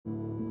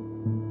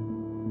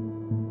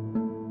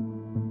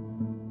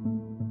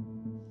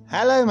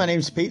Hello, my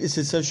name's Pete. This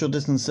is Social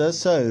Distancer.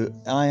 So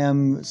I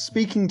am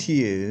speaking to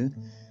you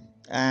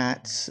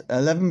at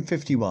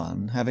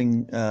 11:51,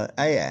 having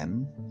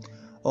AM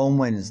on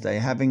Wednesday,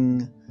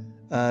 having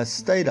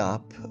stayed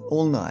up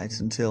all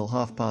night until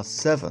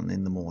 7:30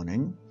 in the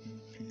morning,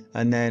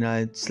 and then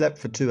I slept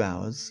for 2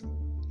 hours,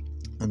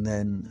 and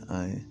then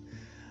I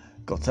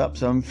got up.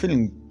 So I'm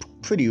feeling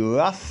pretty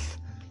rough.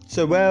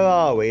 So where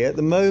are we at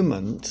the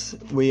moment?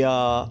 We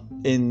are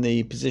in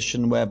the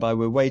position whereby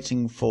we're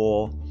waiting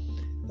for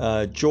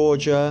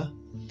Georgia,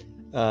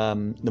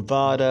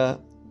 Nevada,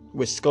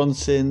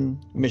 Wisconsin,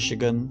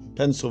 Michigan,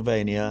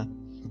 Pennsylvania,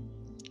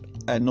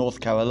 and North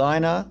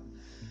Carolina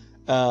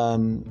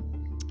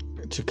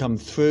to come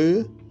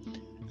through.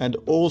 And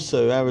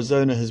also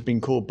Arizona has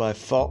been called by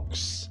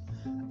Fox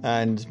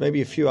and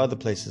maybe a few other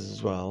places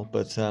as well,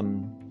 but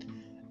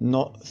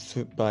not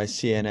by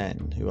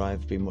CNN, who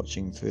I've been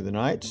watching through the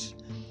night.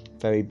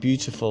 Very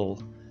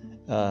beautiful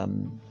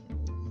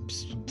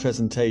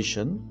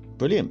presentation.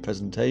 Brilliant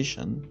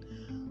presentation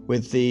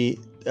with the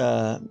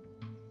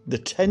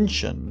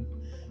tension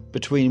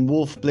between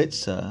Wolf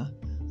Blitzer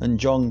and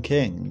John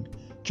King.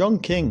 John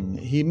King,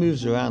 he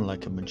moves around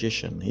like a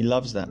magician. He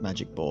loves that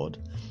magic board.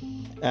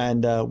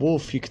 And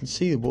Wolf, you can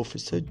see Wolf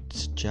is so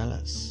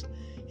jealous.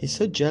 He's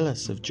so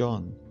jealous of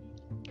John.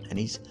 And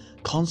he's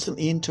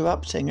constantly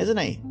interrupting, isn't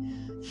he?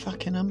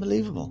 Fucking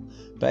unbelievable.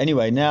 But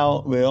anyway,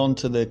 now we're on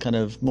to the kind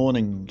of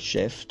morning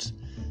shift.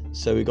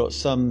 So we got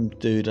some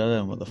dude, I don't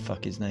know what the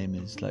fuck his name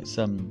is, like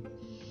some,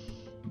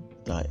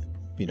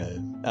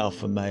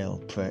 alpha male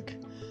prick,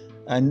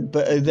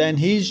 but then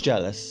he's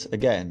jealous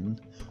again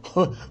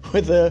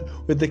with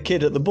the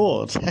kid at the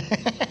board.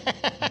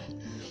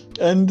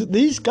 And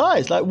these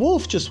guys, like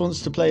Wolf, just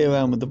wants to play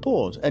around with the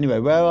board. Anyway,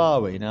 where are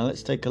we now?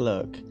 Let's take a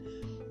look.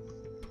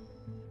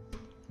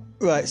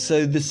 Right,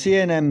 so the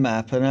CNN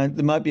map, and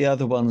there might be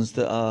other ones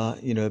that are,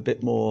 a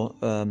bit more.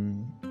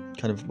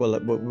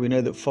 We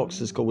know that Fox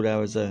has called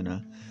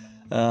Arizona,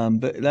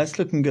 but that's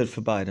looking good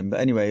for Biden. But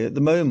anyway, at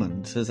the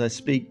moment, as I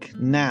speak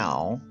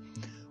now,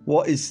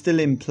 what is still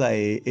in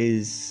play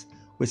is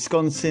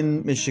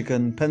Wisconsin,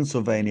 Michigan,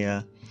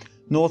 Pennsylvania,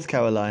 North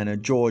Carolina,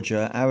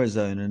 Georgia,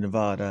 Arizona,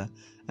 Nevada,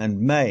 and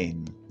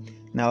Maine.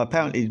 Now,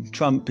 apparently,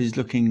 Trump is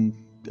looking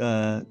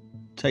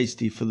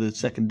tasty for the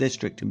 2nd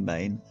district in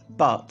Maine,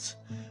 but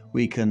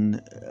we kind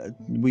of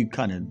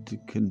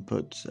can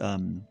put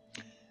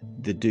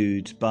the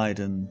dude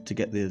Biden to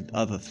get the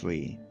other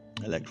 3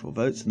 electoral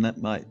votes, and that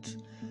might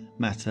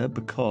matter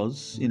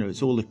because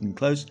it's all looking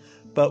close.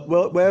 But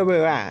where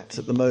we're at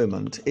the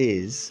moment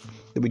is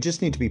that we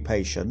just need to be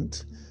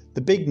patient.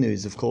 The big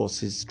news, of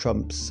course, is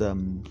Trump's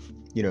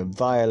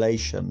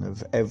violation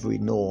of every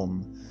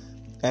norm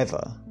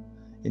ever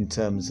in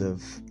terms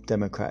of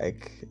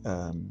democratic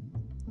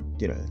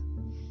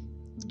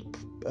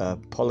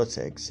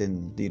politics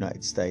in the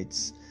United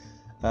States.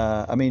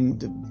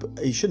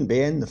 He shouldn't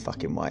be in the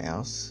fucking White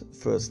House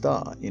for a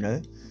start,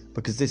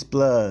 because this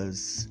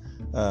blurs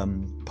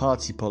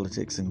party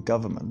politics and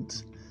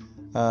government.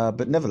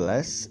 But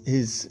nevertheless,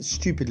 his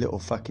stupid little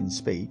fucking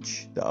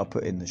speech that I'll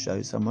put in the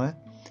show somewhere,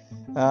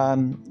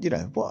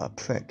 what a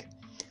prick.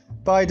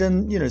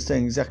 Biden,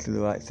 saying exactly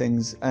the right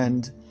things,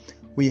 and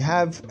we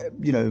have,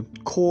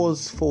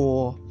 cause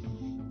for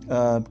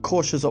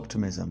cautious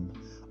optimism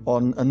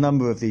on a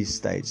number of these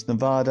states: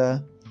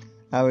 Nevada,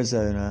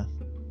 Arizona,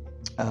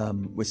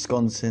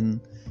 Wisconsin,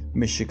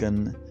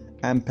 Michigan,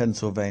 and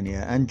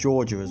Pennsylvania, and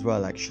Georgia as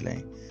well,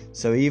 actually.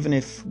 So even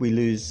if we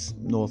lose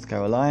North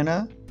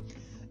Carolina,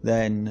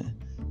 then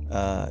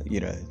I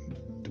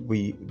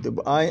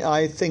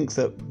think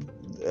that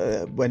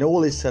when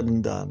all is said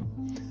and done,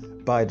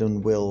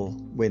 Biden will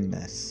win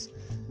this.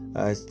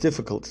 It's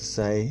difficult to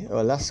say.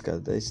 Alaska,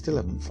 they still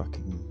haven't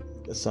fucking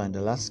assigned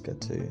Alaska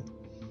to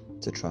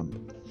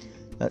Trump.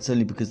 That's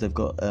only because they've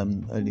got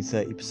only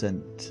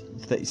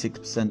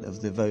 36%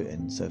 of the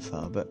voting so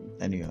far. But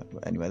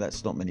anyway,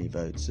 that's not many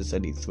votes. It's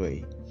only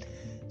 3.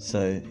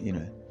 So,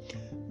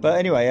 But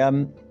anyway,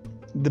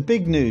 the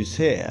big news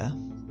here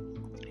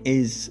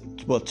is,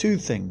 2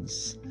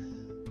 things.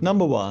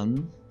 Number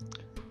one,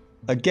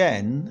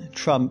 again,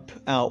 Trump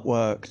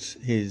outworked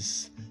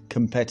his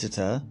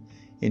competitor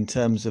in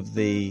terms of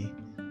the,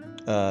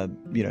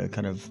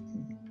 kind of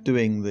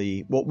doing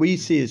what we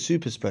see as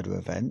super spreader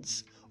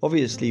events.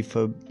 Obviously,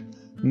 for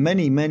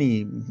many,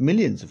 many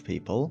millions of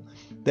people,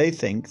 they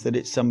think that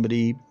it's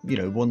somebody,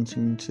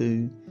 wanting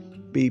to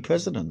be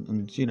president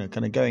and,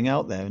 kind of going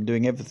out there and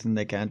doing everything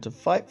they can to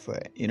fight for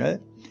it,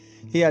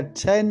 He had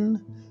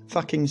 10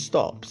 fucking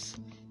stops,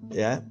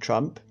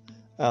 Trump,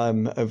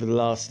 over the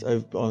last,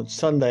 on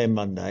Sunday and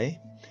Monday.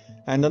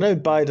 And I know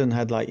Biden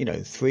had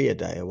 3 a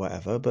day or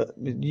whatever, but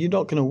you're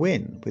not going to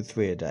win with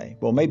 3 a day.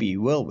 Well, maybe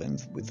you will win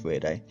with 3 a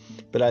day.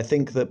 But I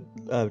think that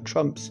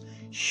Trump's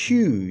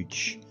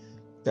huge,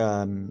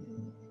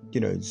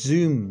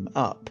 zoom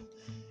up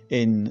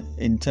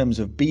in terms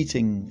of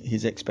beating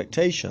his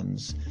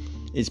expectations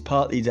is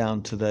partly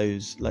down to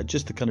those,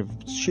 just the kind of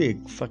sheer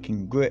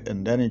fucking grit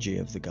and energy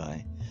of the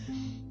guy.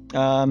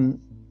 And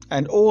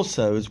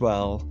also as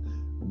well,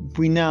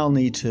 we now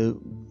need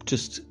to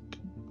just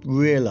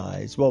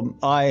realise, well,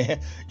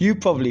 you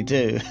probably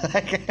do,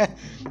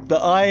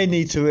 but I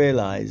need to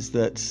realise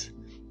that,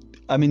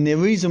 I mean, the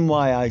reason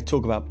why I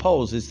talk about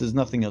polls is there's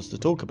nothing else to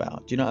talk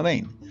about. Do you know what I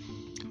mean?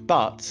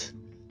 But,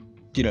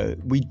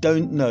 we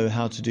don't know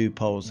how to do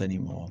polls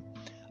anymore.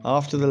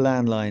 After the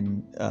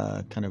landline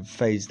kind of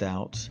phased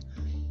out,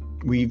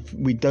 we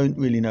don't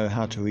really know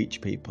how to reach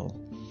people.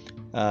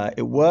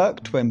 It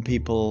worked when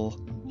people,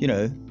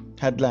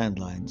 had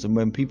landlines and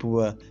when people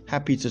were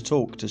happy to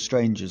talk to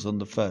strangers on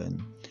the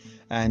phone.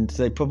 And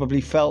they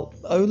probably felt,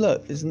 oh,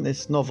 look, isn't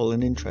this novel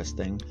and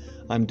interesting?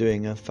 I'm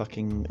doing a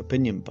fucking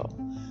opinion poll.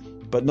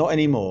 But not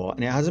anymore.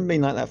 And it hasn't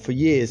been like that for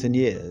years and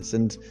years.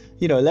 And,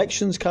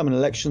 elections come and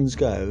elections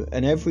go.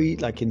 And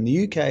like in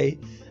the UK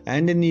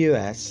and in the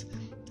US,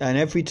 and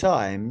every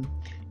time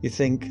you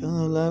think,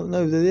 oh,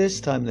 no,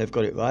 this time they've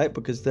got it right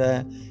because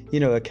they're,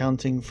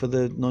 accounting for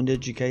the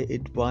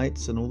non-educated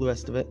whites and all the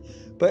rest of it.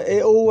 But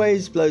it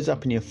always blows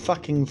up in your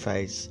fucking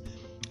face.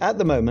 At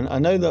the moment, I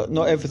know that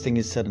not everything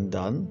is said and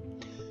done.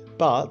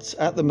 But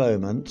at the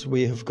moment,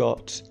 we have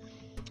got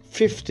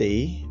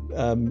 50.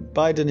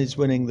 Biden is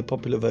winning the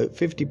popular vote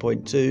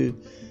 50.2 to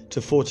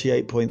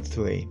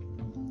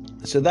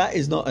 48.3. So that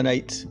is not an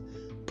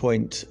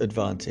 8-point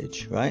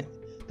advantage, right?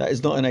 That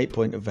is not an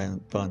 8-point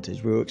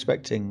advantage. We were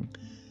expecting,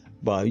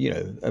 well,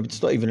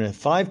 it's not even a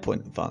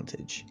 5-point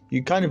advantage.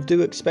 You kind of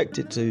do expect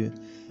it to,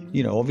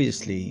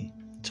 obviously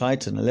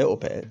tighten a little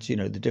bit,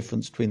 the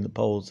difference between the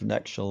polls and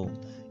actual,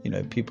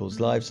 people's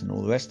lives and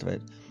all the rest of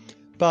it.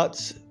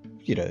 But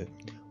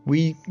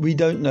we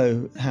don't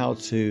know how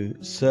to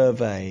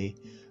survey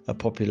a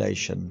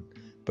population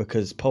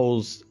because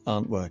polls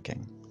aren't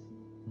working.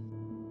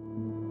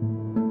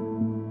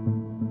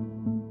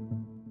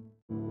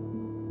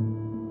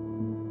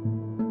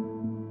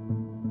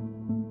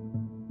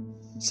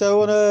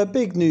 So on a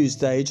big news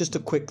day, just a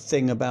quick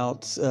thing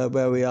about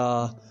where we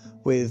are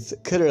with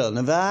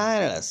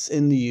coronavirus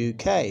in the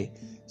UK.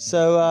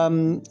 So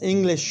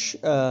English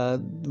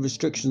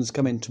restrictions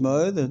come in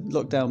tomorrow, the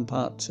lockdown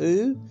part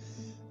 2.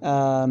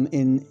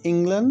 In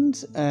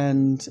England,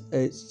 and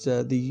it's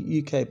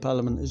the UK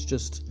Parliament has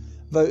just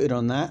voted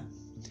on that,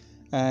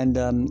 and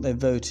they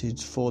voted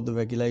for the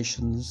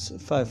regulations,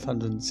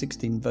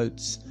 516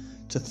 votes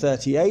to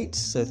 38,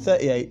 so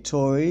 38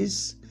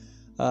 Tories,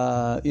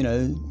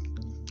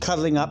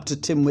 cuddling up to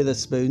Tim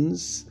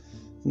Witherspoons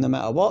no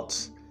matter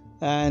what,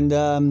 and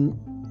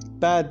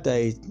bad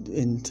day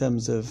in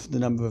terms of the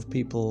number of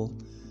people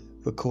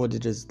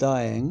recorded as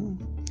dying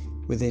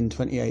within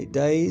 28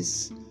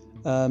 days.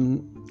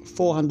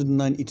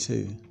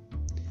 492,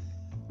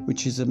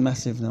 which is a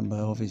massive number,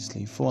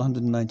 obviously.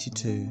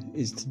 492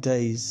 is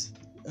today's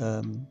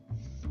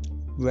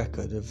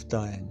record of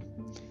dying.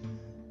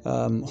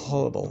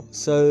 Horrible.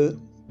 So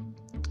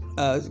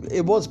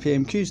it was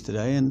PMQs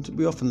today, and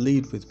we often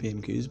lead with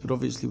PMQs, but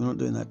obviously we're not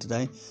doing that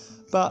today.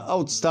 But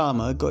old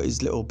Starmer got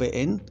his little bit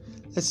in.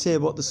 Let's hear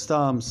what the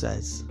Starm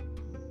says.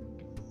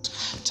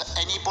 To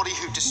anybody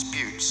who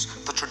disputes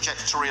the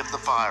trajectory of the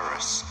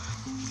virus,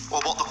 or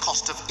what the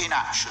cost of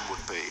inaction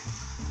would be,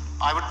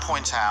 I would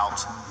point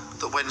out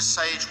that when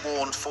Sage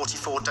warned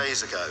 44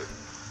 days ago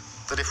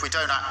that if we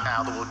don't act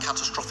now there were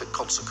catastrophic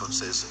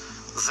consequences,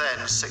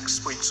 then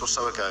 6 weeks or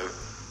so ago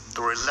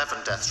there were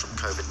 11 deaths from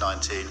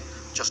COVID-19,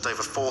 just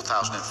over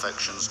 4,000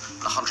 infections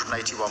and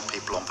 181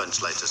 people on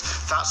ventilators.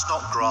 That's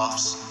not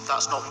graphs,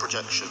 that's not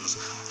projections,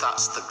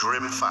 that's the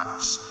grim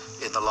facts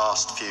in the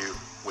last few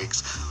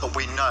weeks. But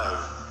we know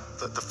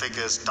that the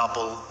figures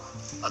double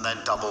and then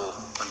double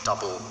and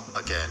double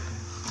again.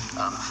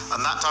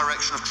 And that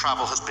direction of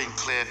travel has been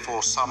clear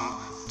for some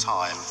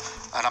time.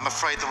 And I'm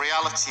afraid the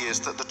reality is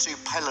that the two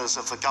pillars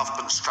of the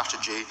government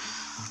strategy,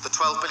 the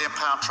 £12 billion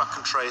track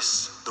and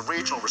trace, the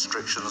regional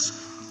restrictions,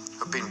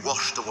 have been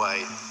washed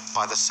away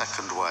by the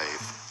second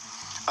wave.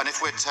 And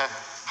if we're to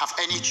have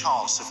any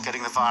chance of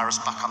getting the virus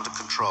back under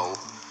control,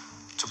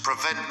 to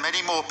prevent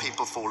many more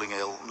people falling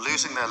ill,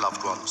 losing their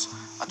loved ones,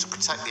 and to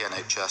protect the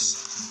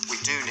NHS, we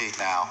do need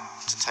now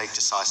to take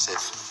decisive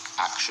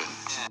action.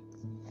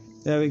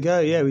 There we go.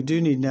 Yeah, we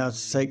do need now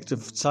to take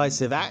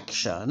decisive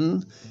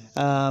action.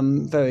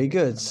 Very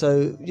good.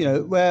 So,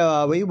 where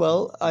are we?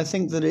 Well, I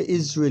think that it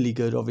is really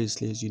good,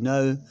 obviously, as you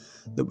know,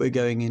 that we're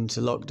going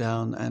into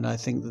lockdown. And I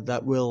think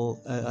that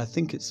will, I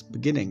think it's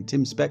beginning.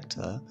 Tim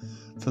Spector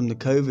from the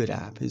COVID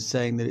app is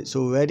saying that it's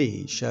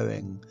already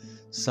showing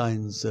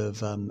signs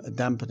of a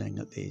dampening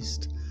at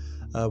least,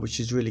 which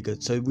is really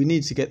good. So we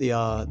need to get the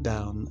R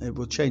down. It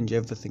will change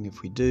everything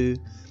if we do.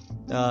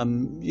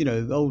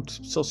 Old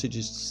Sausage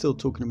is still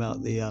talking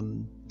about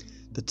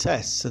the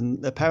tests,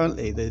 and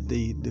apparently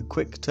the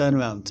quick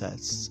turnaround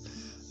tests,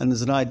 and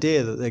there's an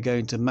idea that they're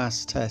going to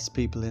mass test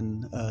people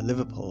in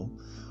Liverpool,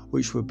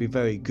 which would be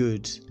very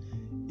good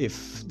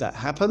if that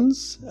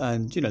happens.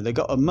 And they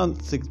got a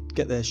month to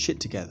get their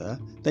shit together.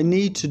 They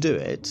need to do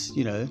it,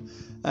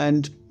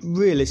 and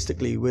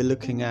realistically we're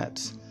looking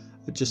at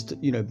just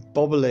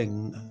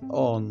bobbling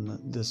on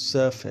the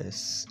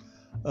surface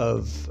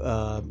of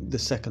the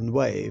second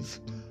wave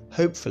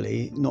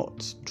hopefully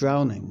not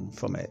drowning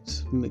from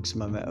it. Mix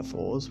my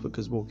metaphors,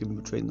 because walking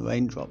between the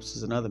raindrops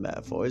is another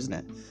metaphor, isn't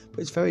it?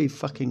 But it's very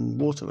fucking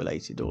water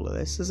related, all of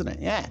this, isn't it?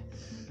 Yeah.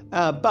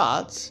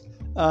 But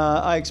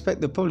I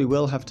expect there probably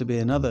will have to be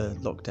another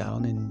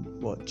lockdown in,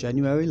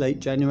 January, late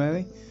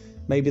January?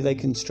 Maybe they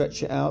can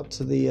stretch it out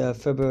to the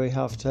February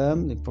half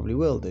term. They probably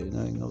will do,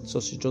 knowing old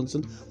Sausage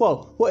Johnson.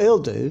 Well, what he'll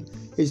do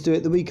is do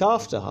it the week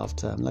after half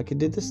term, like he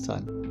did this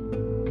time.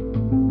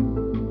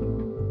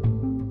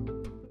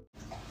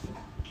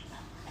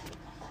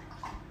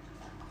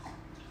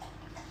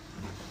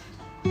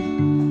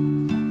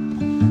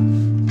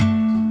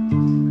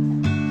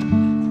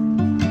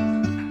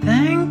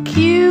 Thank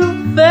you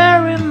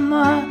very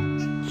much.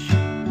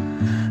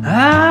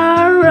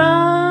 I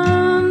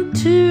run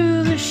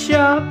to the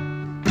shop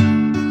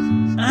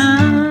and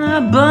I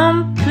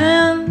bump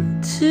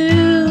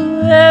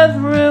into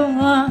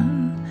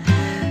everyone.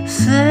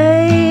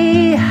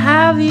 Say,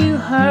 have you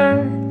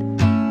heard?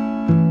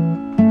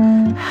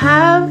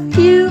 Have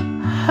you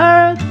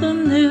heard the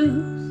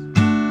news?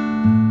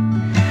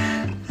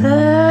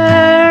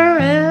 There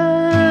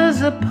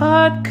is a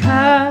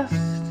podcast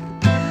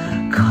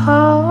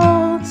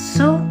called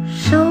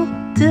Social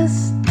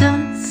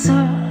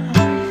Distancer.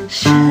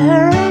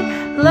 Share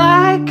it,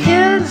 like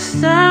it,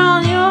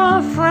 tell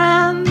your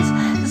friends.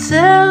 It's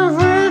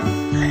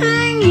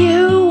everything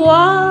you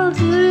want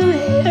to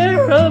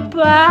hear about.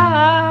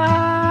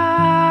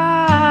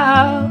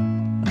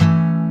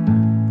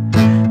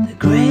 The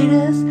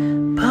greatest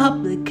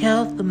public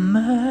health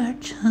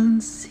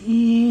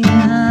emergency in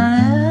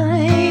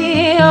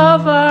any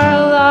of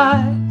our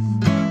lives.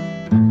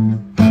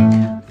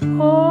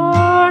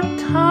 4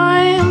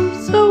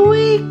 times a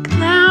week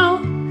now.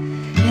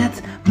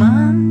 It's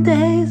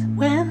Mondays,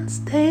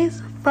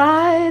 Wednesdays,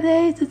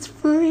 Fridays. It's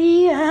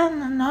free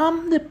and an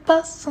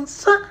omnibus on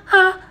Sunday.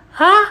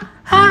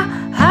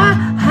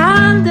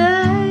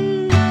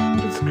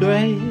 It's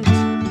great,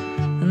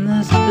 and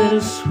there's a bit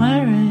of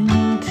swearing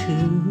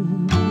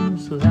too,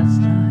 so that's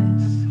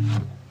nice.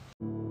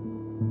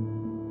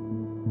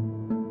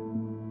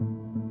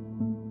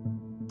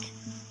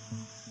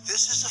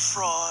 This is a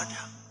fraud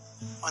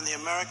on the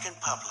American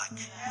public.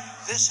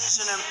 This is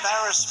an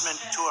embarrassment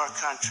to our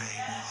country.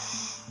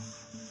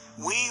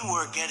 We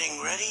were getting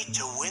ready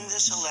to win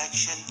this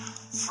election.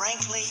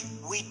 Frankly,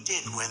 we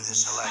did win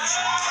this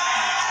election.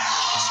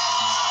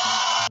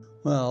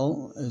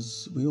 Well,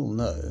 as we all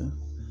know,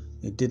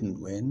 it didn't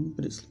win,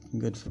 but it's looking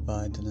good for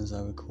Biden as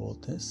I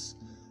record this.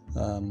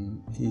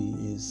 He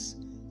is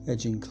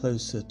edging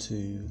closer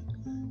to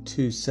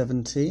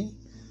 270.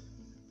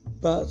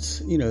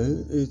 But,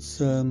 it's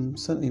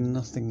certainly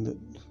nothing that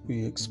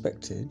we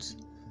expected.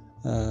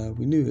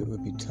 We knew it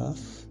would be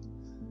tough.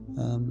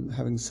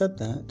 Having said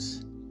that,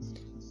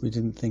 we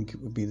didn't think it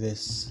would be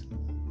this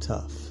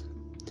tough.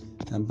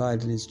 And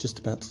Biden is just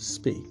about to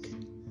speak.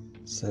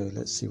 So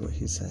let's see what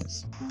he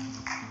says.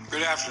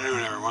 Good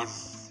afternoon, everyone.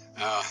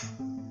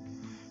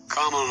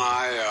 Kamala and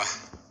I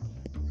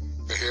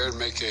are here to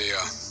make a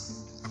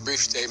brief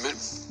statement.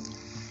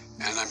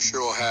 And I'm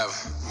sure we'll have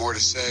more to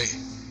say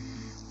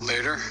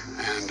later,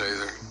 and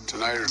either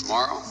tonight or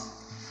tomorrow.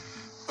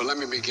 But let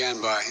me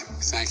begin by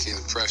thanking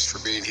the press for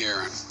being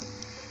here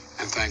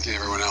and thanking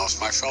everyone else.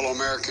 My fellow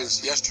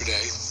Americans,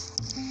 yesterday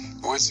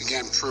once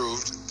again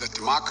proved that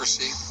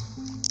democracy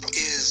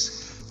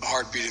is the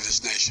heartbeat of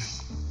this nation.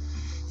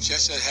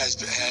 Just as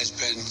it has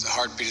been the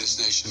heartbeat of this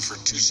nation for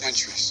 2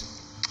 centuries.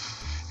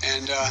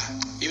 And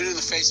even in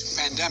the face of a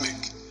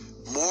pandemic,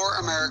 more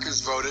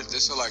Americans voted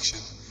this election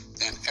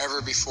than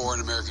ever before in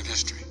American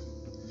history.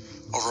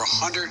 Over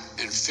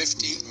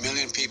 150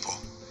 million people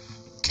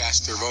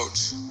cast their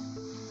votes.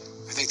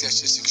 I think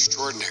that's just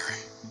extraordinary.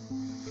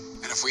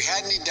 And if we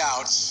had any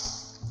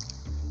doubts,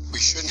 we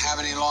shouldn't have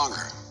any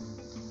longer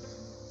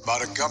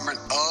about a government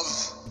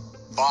of,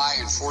 by,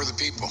 and for the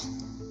people.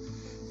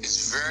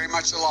 It's very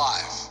much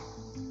alive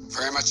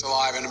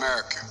in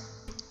America.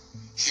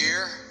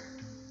 Here,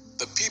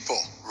 the people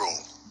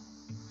rule.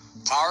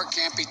 Power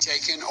can't be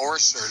taken or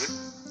asserted.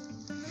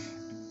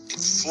 It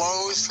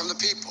flows from the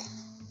people.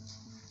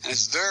 And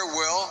it's their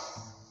will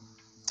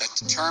that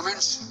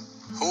determines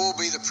who will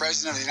be the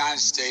President of the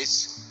United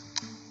States,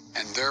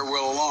 and their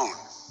will alone.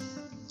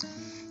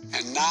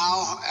 And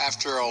now,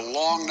 after a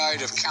long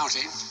night of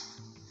counting,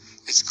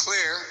 it's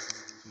clear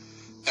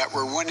that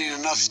we're winning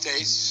enough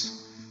states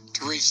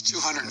to reach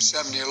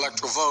 270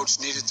 electoral votes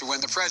needed to win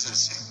the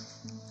presidency.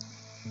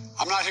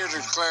 I'm not here to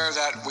declare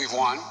that we've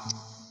won,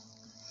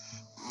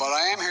 but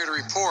I am here to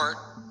report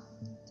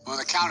when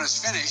the count is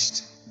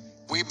finished,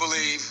 we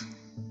believe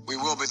we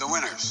will be the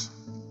winners.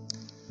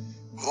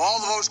 With all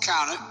the votes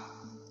counted,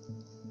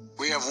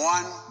 we have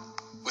won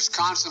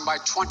Wisconsin by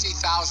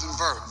 20,000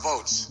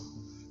 votes,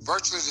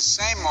 virtually the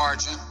same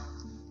margin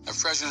that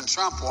President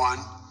Trump won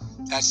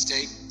that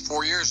state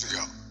 4 years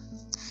ago.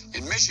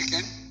 In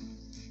Michigan,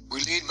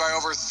 we lead by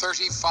over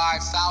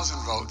 35,000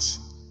 votes,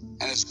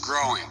 and it's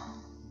growing.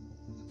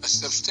 A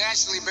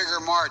substantially bigger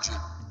margin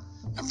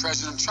than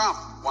President Trump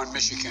won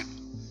Michigan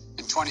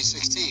in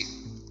 2016.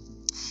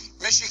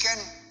 Michigan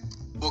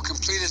will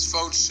complete its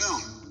vote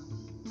soon,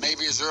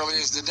 maybe as early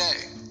as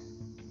today.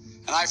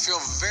 And I feel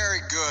very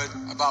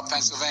good about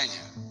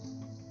Pennsylvania.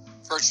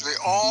 Virtually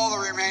all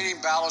the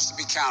remaining ballots to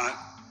be counted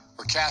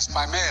were cast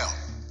by mail.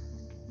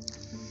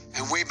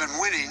 And we've been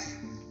winning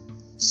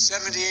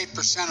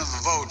 78% of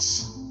the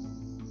votes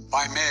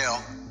by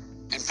mail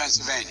in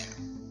Pennsylvania.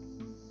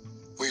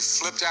 We've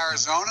flipped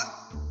Arizona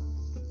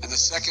and the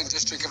 2nd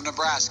District of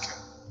Nebraska.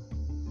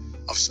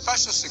 Of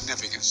special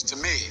significance to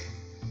me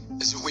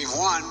is that we've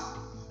won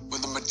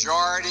with the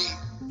majority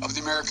of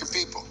the American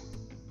people.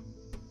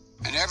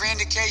 And every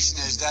indication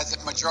is that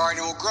the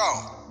majority will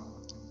grow.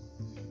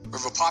 We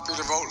have a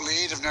popular vote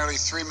lead of nearly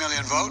 3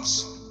 million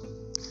votes,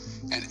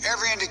 and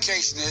every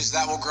indication is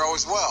that will grow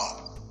as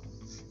well.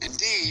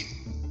 Indeed,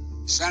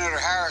 Senator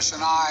Harris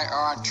and I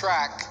are on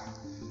track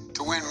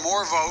to win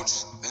more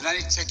votes than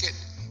any ticket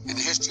in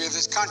the history of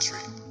this country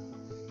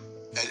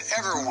had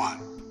ever won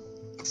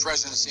the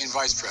presidency and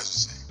vice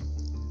presidency.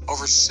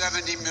 Over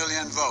 70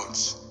 million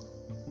votes.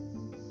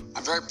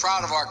 I'm very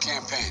proud of our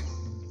campaign.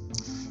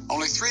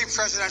 Only 3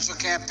 presidential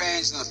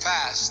campaigns in the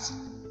past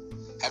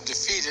have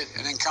defeated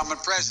an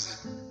incumbent president.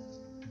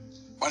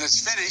 When it's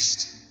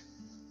finished,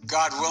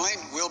 God willing,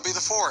 we'll be the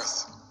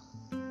 4th.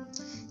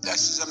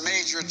 This is a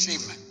major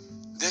achievement.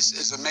 This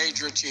is a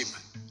major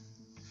achievement.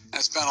 And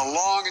it's been a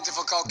long and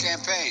difficult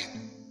campaign,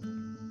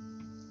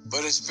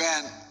 but it's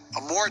been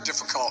a more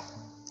difficult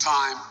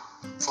time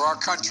for our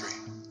country,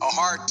 a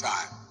hard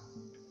time.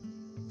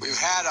 We've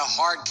had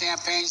hard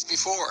campaigns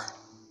before.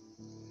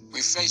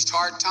 We've faced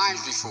hard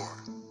times before.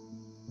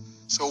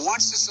 So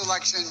once this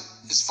election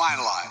is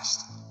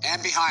finalized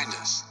and behind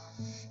us,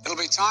 it'll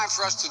be time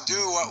for us to do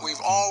what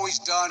we've always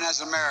done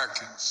as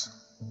Americans.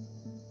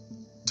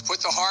 To put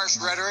the harsh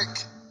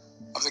rhetoric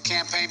of the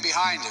campaign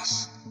behind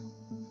us,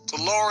 to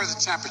lower the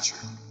temperature,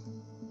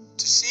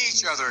 to see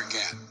each other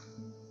again,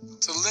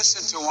 to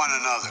listen to one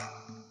another,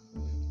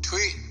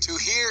 to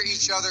hear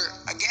each other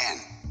again,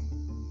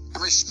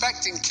 and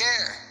respect and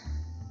care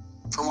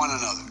for one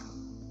another,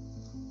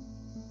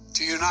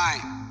 to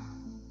unite,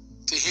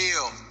 to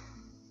heal,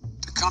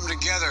 to come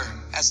together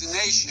as a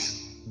nation.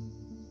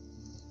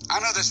 I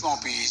know this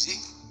won't be easy.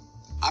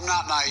 I'm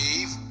not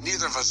naive.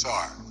 Neither of us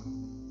are.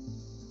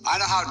 I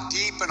know how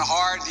deep and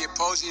hard the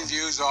opposing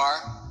views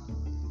are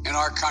in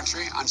our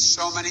country on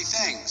so many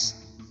things.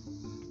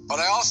 But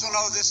I also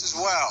know this as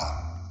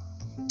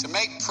well. To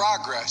make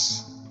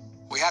progress,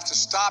 we have to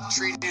stop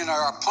treating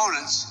our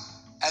opponents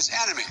as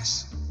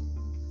enemies.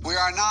 We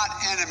are not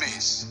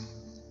enemies.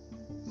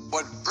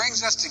 What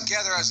brings us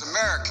together as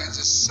Americans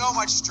is so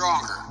much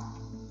stronger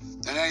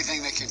than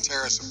anything that can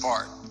tear us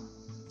apart.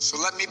 So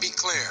let me be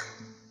clear.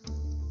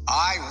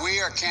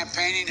 We are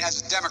campaigning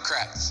as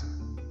Democrats,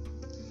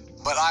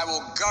 but I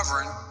will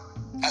govern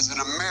as an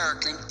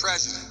American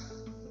president.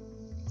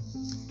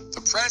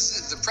 The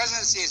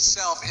presidency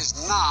itself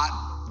is not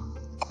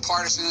a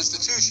partisan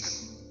institution.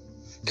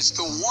 It's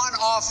the one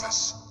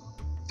office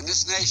in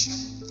this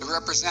nation that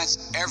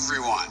represents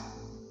everyone.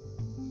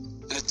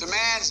 And it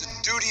demands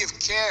a duty of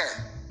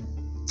care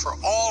for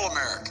all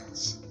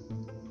Americans.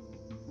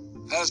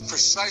 That is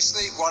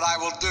precisely what I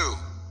will do.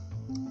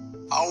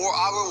 I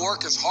will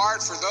work as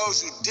hard for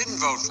those who didn't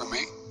vote for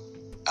me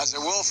as I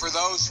will for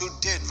those who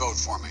did vote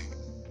for me.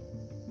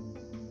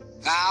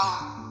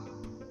 Now,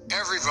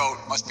 every vote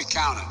must be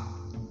counted.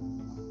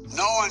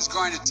 No one's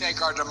going to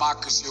take our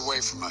democracy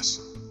away from us.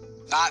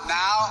 Not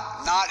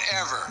now, not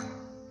ever.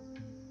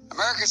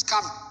 America's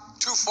come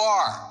too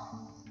far.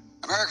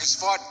 America's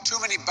fought too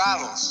many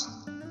battles.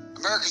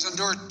 America's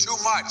endured too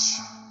much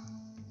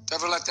to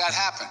ever let that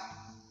happen.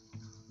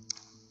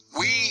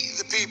 We,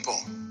 the people,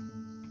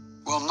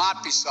 will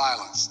not be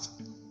silenced.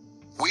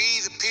 We,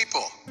 the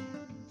people,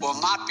 will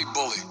not be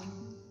bullied.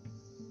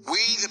 We,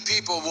 the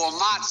people, will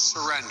not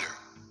surrender.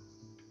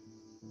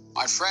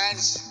 My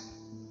friends,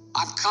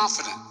 I'm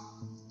confident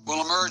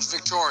we'll emerge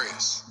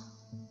victorious.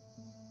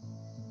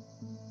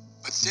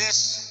 But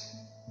this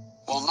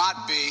will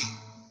not be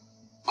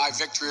my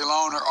victory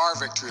alone or our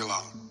victory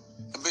alone.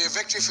 It'll be a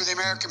victory for the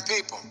American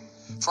people,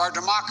 for our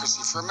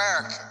democracy, for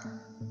America.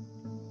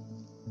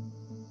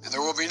 And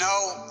there will be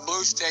no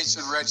blue states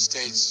and red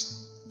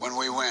states when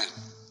we win.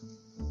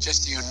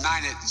 Just the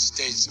United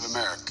States of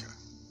America.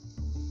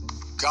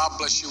 God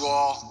bless you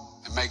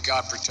all, and may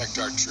God protect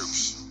our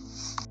troops.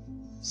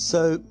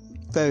 So,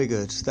 very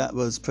good. That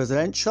was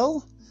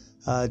presidential.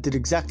 Did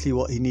exactly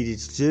what he needed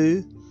to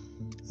do.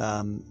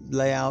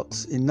 Lay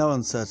out in no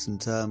uncertain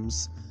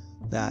terms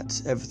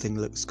that everything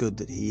looks good,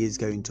 that he is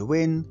going to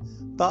win,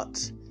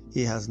 but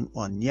he hasn't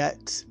won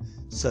yet,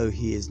 so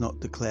he is not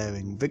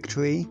declaring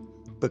victory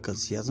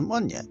because he hasn't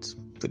won yet.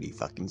 Pretty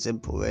fucking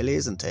simple, really,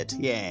 isn't it?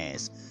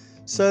 Yes.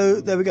 So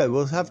there we go.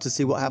 We'll have to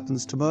see what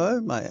happens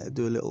tomorrow. Might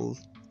do a little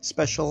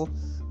special.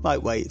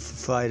 Might wait for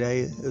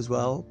Friday as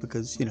well,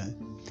 because, you know,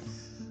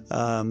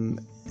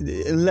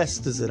 unless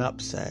there's an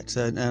upset,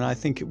 and I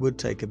think it would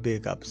take a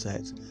big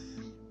upset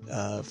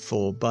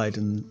for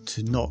Biden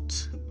to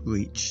not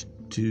reach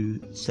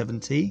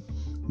 270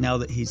 now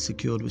that he's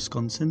secured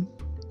Wisconsin.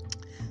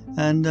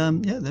 And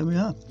yeah, there we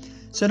are.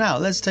 So now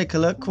let's take a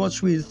look. What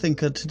should we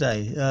think of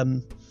today?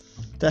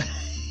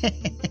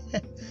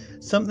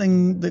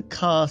 Something that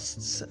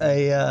casts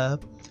a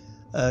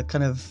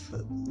kind of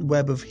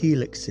web of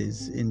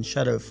helixes in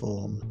shadow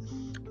form.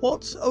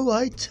 What? Oh,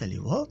 I tell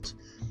you what.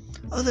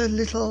 Oh, they're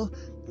little...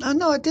 Oh,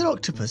 no, I did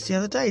octopus the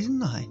other day,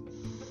 didn't I?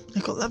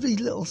 They've got lovely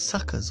little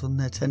suckers on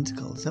their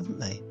tentacles, haven't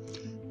they?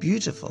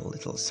 Beautiful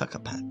little sucker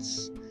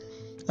pads.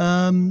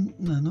 No,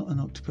 not an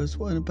octopus.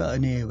 What about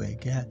an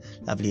earwig? Yeah,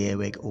 lovely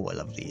earwig. Oh, I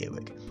love the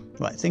earwig.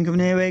 Right, think of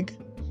an earwig.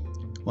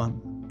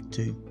 1,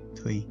 2,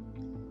 3.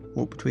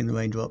 Walk between the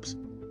raindrops.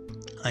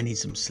 I need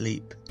some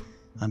sleep.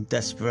 I'm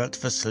desperate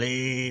for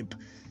sleep.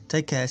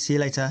 Take care. See you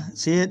later.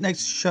 See you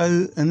next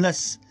show.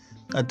 Unless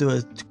I do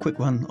a quick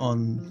one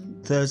on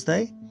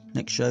Thursday.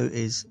 Next show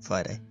is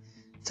Friday.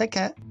 Take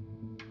care.